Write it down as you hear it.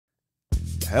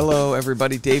Hello,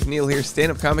 everybody. Dave Neal here,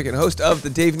 stand-up comic and host of The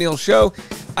Dave Neal Show.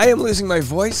 I am losing my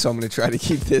voice, so I'm going to try to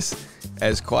keep this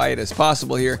as quiet as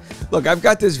possible here. Look, I've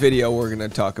got this video we're going to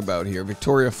talk about here.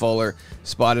 Victoria Fuller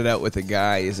spotted out with a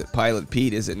guy. Is it Pilot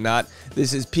Pete? Is it not?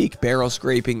 This is peak barrel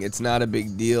scraping. It's not a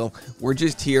big deal. We're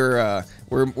just here.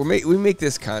 We make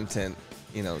this content,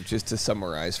 you know, just to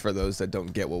summarize for those that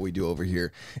don't get what we do over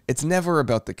here. It's never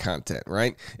about the content,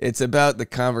 right? It's about the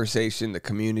conversation, the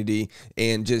community,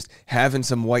 and just having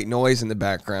some white noise in the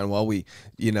background while we,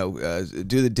 you know,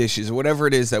 do the dishes or whatever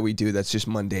it is that we do that's just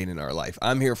mundane in our life.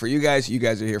 I'm here for you guys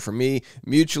are here for me.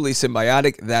 Mutually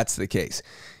symbiotic, that's the case.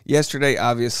 Yesterday,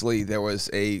 obviously, there was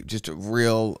just a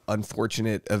real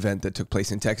unfortunate event that took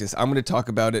place in Texas. I'm going to talk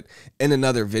about it in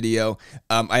another video.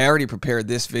 I already prepared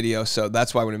this video, so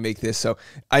that's why I'm going to make this. So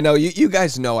I know you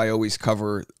guys know I always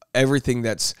cover everything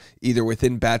that's either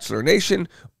within Bachelor Nation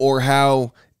or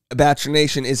how Bachelor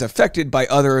Nation is affected by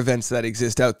other events that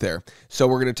exist out there. So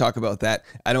we're going to talk about that.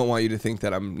 I don't want you to think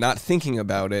that I'm not thinking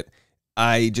about it.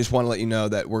 I just want to let you know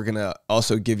that we're going to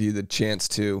also give you the chance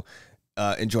to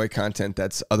enjoy content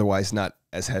that's otherwise not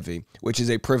as heavy, which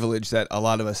is a privilege that a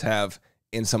lot of us have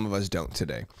and some of us don't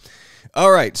today.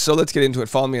 All right, so let's get into it.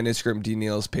 Follow me on Instagram,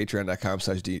 dneals,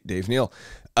 patreon.com/DaveNeal.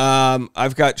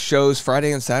 I've got shows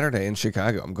Friday and Saturday in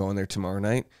Chicago. I'm going there tomorrow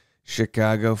night.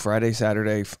 Chicago, Friday,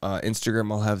 Saturday.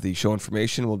 Instagram, I'll have the show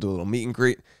information. We'll do a little meet and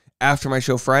greet after my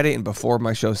show Friday and before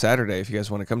my show Saturday if you guys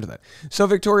want to come to that. So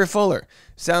Victoria Fuller,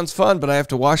 sounds fun, but I have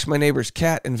to wash my neighbor's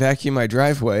cat and vacuum my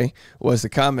driveway, was the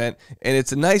comment. And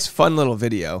it's a nice, fun little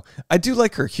video. I do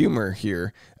like her humor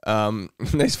here.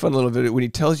 Nice, fun little video when he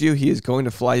tells you he is going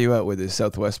to fly you out with his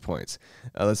Southwest points.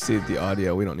 Let's see the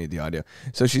audio. We don't need the audio.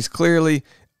 So she's clearly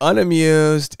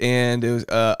unamused and it was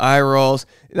eye rolls.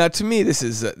 Now, to me, this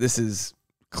is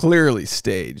clearly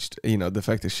staged. You know, the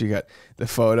fact that she got the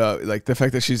photo, like the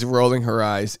fact that she's rolling her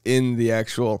eyes in the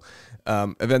actual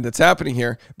event that's happening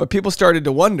here. But people started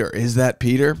to wonder, is that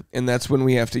Peter? And that's when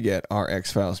we have to get our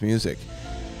X-Files music.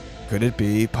 Could it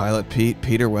be Pilot Pete,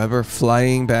 Peter Weber,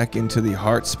 flying back into the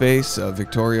heart space of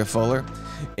Victoria Fuller?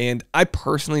 And I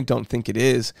personally don't think it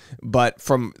is, but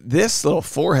from this little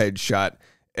forehead shot,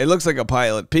 it looks like a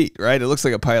Pilot Pete, right? It looks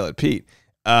like a Pilot Pete.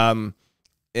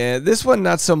 And this one,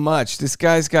 not so much. This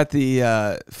guy's got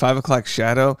the 5 o'clock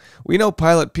shadow. We know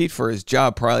Pilot Pete for his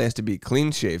job probably has to be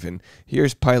clean shaven.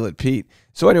 Here's Pilot Pete.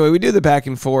 So anyway, we do the back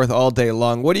and forth all day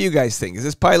long. What do you guys think? Is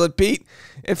this Pilot Pete?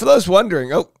 And for those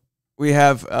wondering, we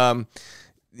have,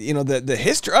 you know, the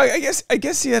history. I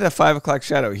guess he had a 5 o'clock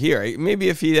shadow here. Maybe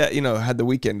if he, you know, had the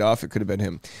weekend off, it could have been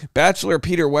him. Bachelor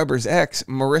Peter Weber's ex,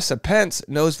 Marissa Pence,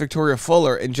 knows Victoria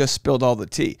Fuller and just spilled all the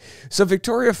tea. So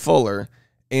Victoria Fuller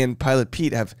and Pilot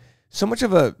Pete have so much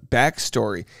of a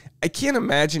backstory. I can't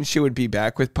imagine she would be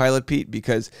back with Pilot Pete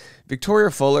because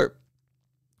Victoria Fuller,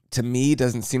 to me,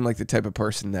 doesn't seem like the type of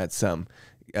person that's, you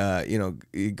know,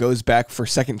 goes back for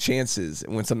second chances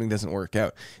when something doesn't work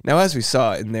out. Now, as we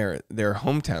saw in their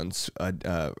hometowns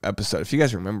episode, if you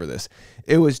guys remember this,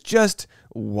 it was just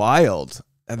wild.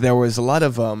 There was a lot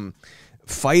of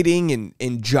fighting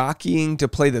and jockeying to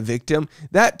play the victim.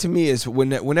 That to me is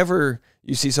whenever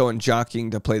you see someone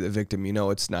jockeying to play the victim, you know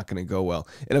it's not going to go well.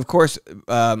 And of course,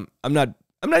 I'm not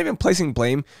even placing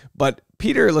blame, but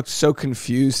Peter looked so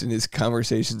confused in his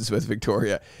conversations with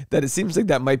Victoria that it seems like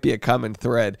that might be a common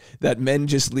thread, that men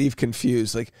just leave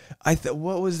confused. Like,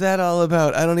 what was that all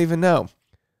about? I don't even know.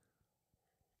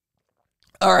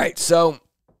 All right, so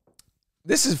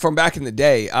this is from back in the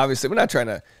day. Obviously, we're not trying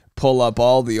to pull up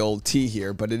all the old tea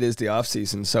here, but it is the off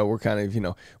season, so we're kind of, you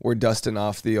know, we're dusting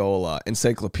off the old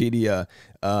encyclopedia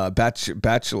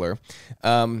Bachelor.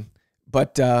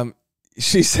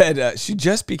 She said she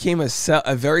just became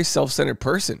a very self-centered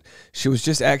person. She was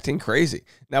just acting crazy.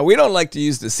 Now, we don't like to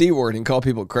use the C word and call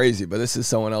people crazy, but this is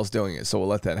someone else doing it, so we'll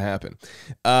let that happen.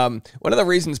 One of the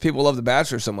reasons people love The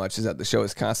Bachelor so much is that the show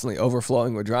is constantly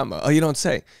overflowing with drama. Oh, you don't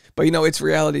say. But, you know, it's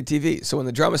reality TV. So when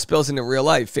the drama spills into real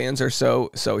life, fans are so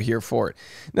here for it.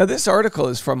 Now, this article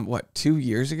is from, what, 2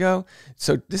 years ago?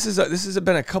 So this has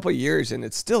been a couple years, and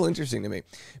it's still interesting to me.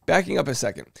 Backing up a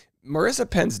second. Marissa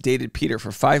Pence dated Peter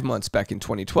for 5 months back in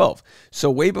 2012,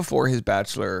 so way before his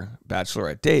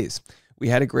Bachelorette days. We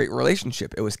had a great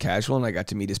relationship. It was casual, and I got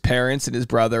to meet his parents and his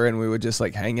brother, and we would just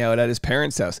like hang out at his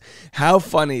parents' house. How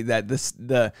funny that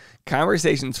the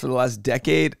conversations for the last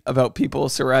decade about people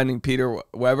surrounding Peter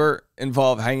Weber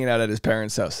involve hanging out at his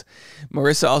parents' house.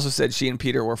 Marissa also said she and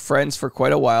Peter were friends for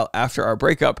quite a while after our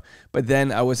breakup, but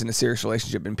then I was in a serious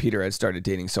relationship, and Peter had started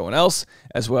dating someone else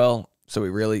as well. so we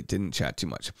really didn't chat too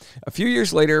much. A few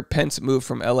years later, Pence moved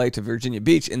from LA to Virginia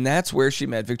Beach, and that's where she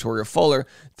met Victoria Fuller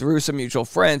through some mutual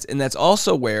friends, and that's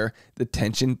also where the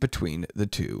tension between the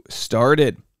two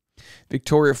started.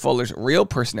 Victoria Fuller's real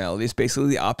personality is basically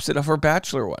the opposite of her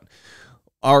Bachelor one.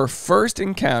 Our first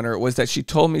encounter was that she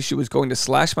told me she was going to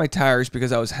slash my tires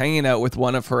because I was hanging out with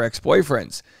one of her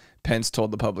ex-boyfriends, Pence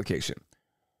told the publication.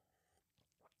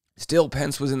 Still,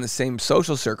 Pence was in the same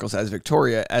social circles as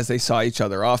Victoria, as they saw each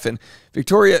other often.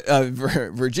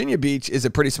 Virginia Beach is a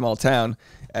pretty small town.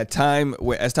 As time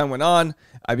went on,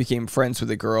 I became friends with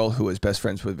a girl who was best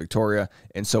friends with Victoria,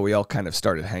 and so we all kind of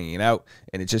started hanging out,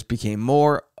 and it just became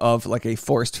more of like a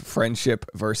forced friendship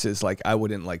versus like I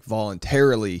wouldn't like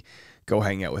voluntarily go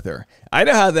hang out with her. I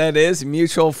know how that is.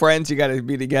 Mutual friends, you got to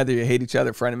be together, you hate each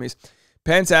other, frenemies.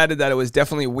 Pence added that it was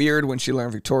definitely weird when she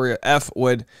learned Victoria F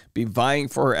would be vying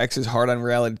for her ex's heart on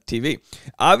reality TV.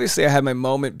 Obviously, I had my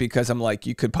moment because I'm like,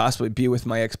 you could possibly be with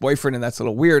my ex-boyfriend, and that's a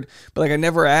little weird. But like, I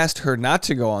never asked her not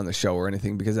to go on the show or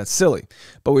anything because that's silly.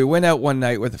 But we went out one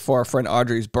night for our friend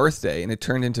Audrey's birthday, and it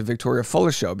turned into Victoria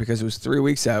Fuller's show because it was 3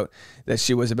 weeks out that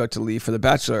she was about to leave for The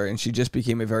Bachelor, and she just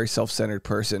became a very self-centered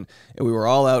person. And we were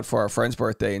all out for our friend's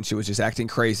birthday, and she was just acting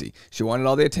crazy. She wanted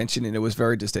all the attention, and it was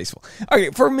very distasteful.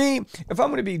 Okay, for me, if I'm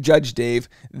going to be Judge Dave,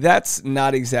 that's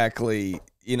not exactly,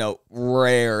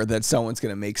 rare that someone's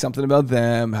going to make something about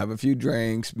them, have a few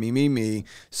drinks, me.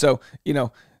 So,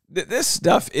 this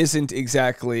stuff isn't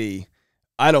exactly,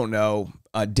 I don't know,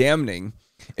 damning.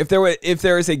 If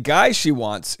there is a guy she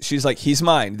wants, she's like, he's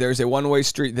mine. There's a one-way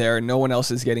street there, and no one else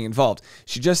is getting involved.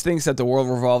 She just thinks that the world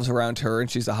revolves around her, and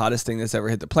she's the hottest thing that's ever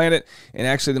hit the planet. And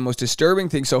actually, the most disturbing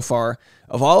thing so far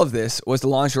of all of this was the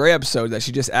lingerie episode, that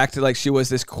she just acted like she was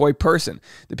this coy person.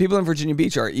 The people in Virginia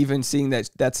Beach are even seeing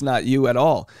that that's not you at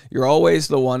all. You're always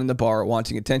the one in the bar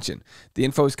wanting attention. The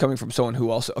info is coming from someone who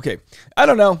also, okay, I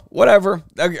don't know, whatever.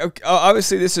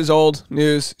 Obviously, this is old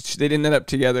news. They didn't end up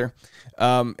together.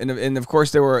 And of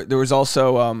course there was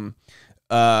also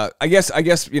I guess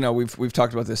we've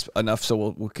talked about this enough,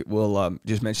 so we'll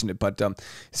just mention it. But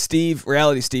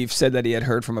Reality Steve said that he had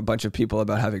heard from a bunch of people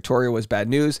about how Victoria was bad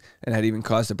news and had even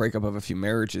caused the breakup of a few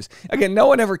marriages. Again, no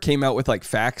one ever came out with like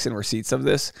facts and receipts of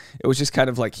this. It was just kind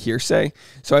of like hearsay.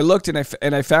 So I looked and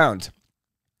I found.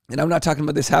 And I'm not talking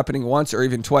about this happening once or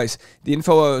even twice. The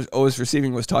info I was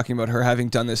receiving was talking about her having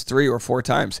done this 3 or 4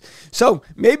 times. So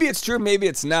maybe it's true, maybe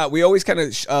it's not. We always kind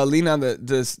of lean on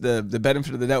the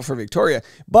benefit of the doubt for Victoria.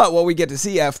 But what we get to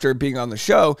see after being on the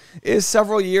show is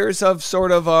several years of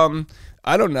sort of,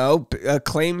 I don't know,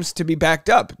 claims to be backed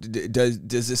up. Does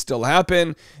this still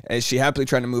happen? Is she happily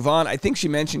trying to move on? I think she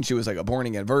mentioned she was like a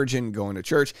born-again virgin going to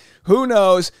church. Who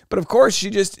knows? But of course,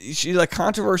 she like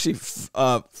controversy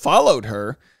followed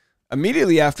her.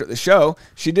 Immediately after the show,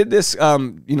 she did this,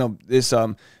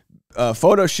 photo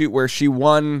shoot where she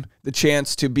won the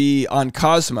chance to be on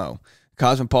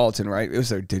Cosmopolitan, right? It was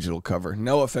their digital cover.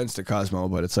 No offense to Cosmo,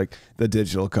 but it's like the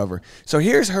digital cover. So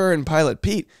here's her and Pilot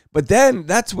Pete. But then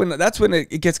that's when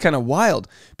it gets kind of wild.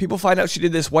 People find out she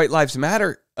did this White Lives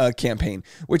Matter campaign,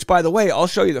 which, by the way, I'll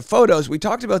show you the photos. We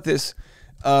talked about this.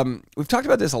 We've talked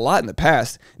about this a lot in the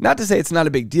past. Not to say it's not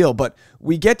a big deal, but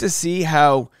we get to see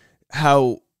how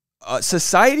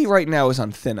society right now is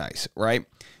on thin ice, right?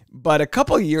 But a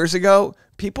couple of years ago,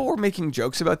 people were making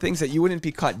jokes about things that you wouldn't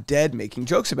be caught dead making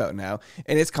jokes about now,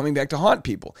 and it's coming back to haunt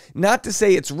people. Not to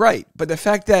say it's right, but the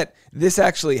fact that this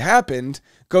actually happened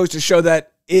goes to show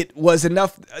that it was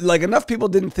enough people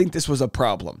didn't think this was a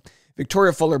problem.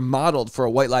 Victoria Fuller modeled for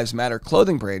a White Lives Matter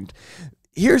clothing brand.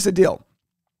 Here's the deal.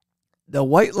 The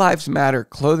White Lives Matter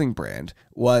clothing brand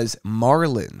was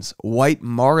Marlins. White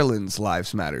Marlins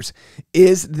Lives Matters.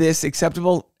 Is this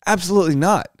acceptable? Absolutely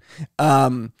not.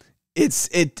 Am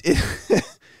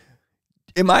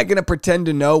I going to pretend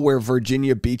to know where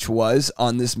Virginia Beach was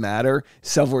on this matter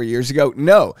several years ago?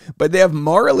 No, but they have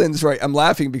Marlins, right? I'm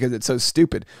laughing because it's so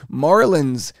stupid.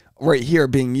 Marlins right here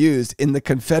being used in the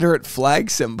Confederate flag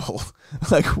symbol.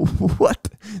 Like, what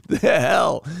the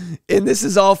hell? And this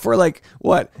is all for like,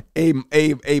 what,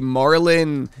 a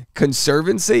Marlin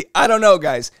conservancy? I don't know,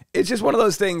 guys. It's just one of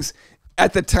those things.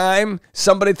 At the time,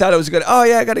 somebody thought it was good. Oh,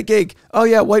 yeah, I got a gig. Oh,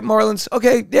 yeah, White Marlins.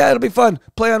 Okay, yeah, it'll be fun.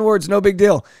 Play on words, no big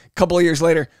deal. A couple of years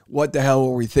later, what the hell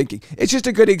were we thinking? It's just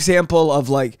a good example of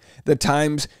like the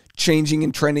times changing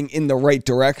and trending in the right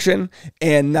direction,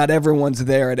 and not everyone's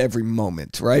there at every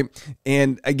moment, right?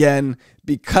 And again,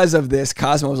 because of this,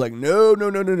 Cosmo was like, no,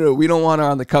 we don't want her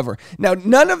on the cover. Now,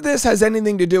 none of this has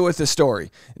anything to do with the story.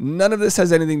 None of this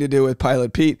has anything to do with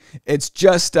Pilot Pete. It's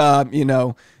just,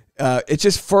 it's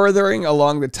just furthering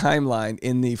along the timeline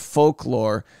in the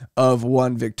folklore of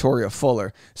one Victoria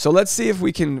Fuller. So let's see if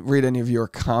we can read any of your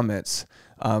comments.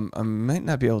 I might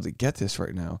not be able to get this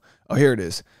right now. Oh, here it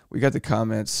is. We got the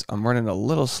comments. I'm running a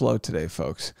little slow today,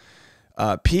 folks.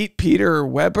 Peter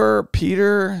Weber,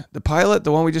 Peter, the pilot,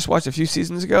 the one we just watched a few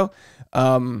seasons ago.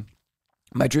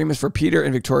 My dream is for Peter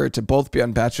and Victoria to both be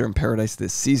on Bachelor in Paradise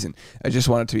this season. I just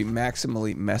want it to be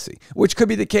maximally messy, which could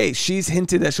be the case. She's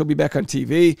hinted that she'll be back on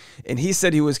TV, and he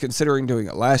said he was considering doing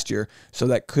it last year, so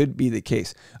that could be the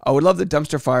case. I would love the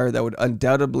dumpster fire that would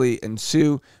undoubtedly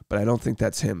ensue, but I don't think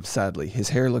that's him, sadly. His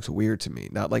hair looks weird to me,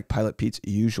 not like Pilot Pete's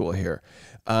usual hair.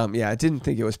 Yeah, I didn't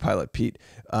think it was Pilot Pete.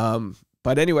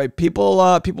 But anyway, people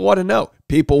want to know.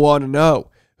 People want to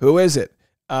know. Who is it?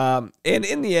 And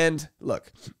in the end,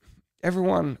 look,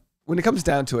 everyone, when it comes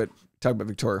down to it, talk about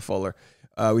Victoria Fuller.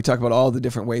 We talk about all the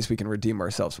different ways we can redeem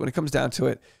ourselves. When it comes down to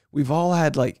it, we've all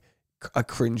had like a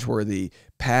cringeworthy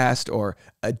past or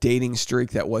a dating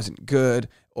streak that wasn't good,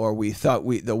 or we thought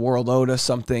the world owed us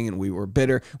something and we were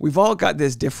bitter. We've all got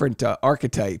this different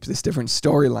archetype, this different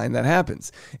storyline that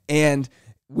happens. And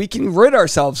we can rid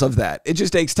ourselves of that. It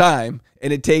just takes time,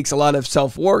 and it takes a lot of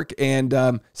self-work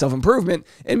and self-improvement,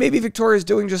 and maybe Victoria's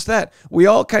doing just that. We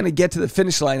all kind of get to the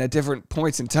finish line at different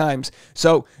points in times.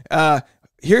 So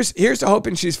here's to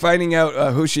hoping she's finding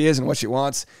out who she is and what she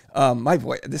wants. My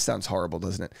voice, this sounds horrible,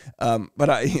 doesn't it? But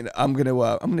I'm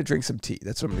gonna drink some tea.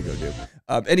 That's what I'm gonna go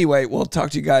do. Anyway, we'll talk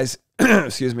to you guys,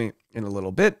 excuse me, in a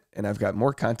little bit, and I've got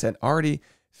more content already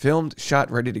filmed,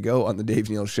 shot, ready to go on the Dave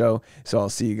Neal Show. So I'll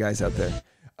see you guys out there.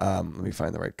 Let me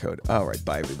find the right code. All right.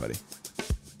 Bye, everybody.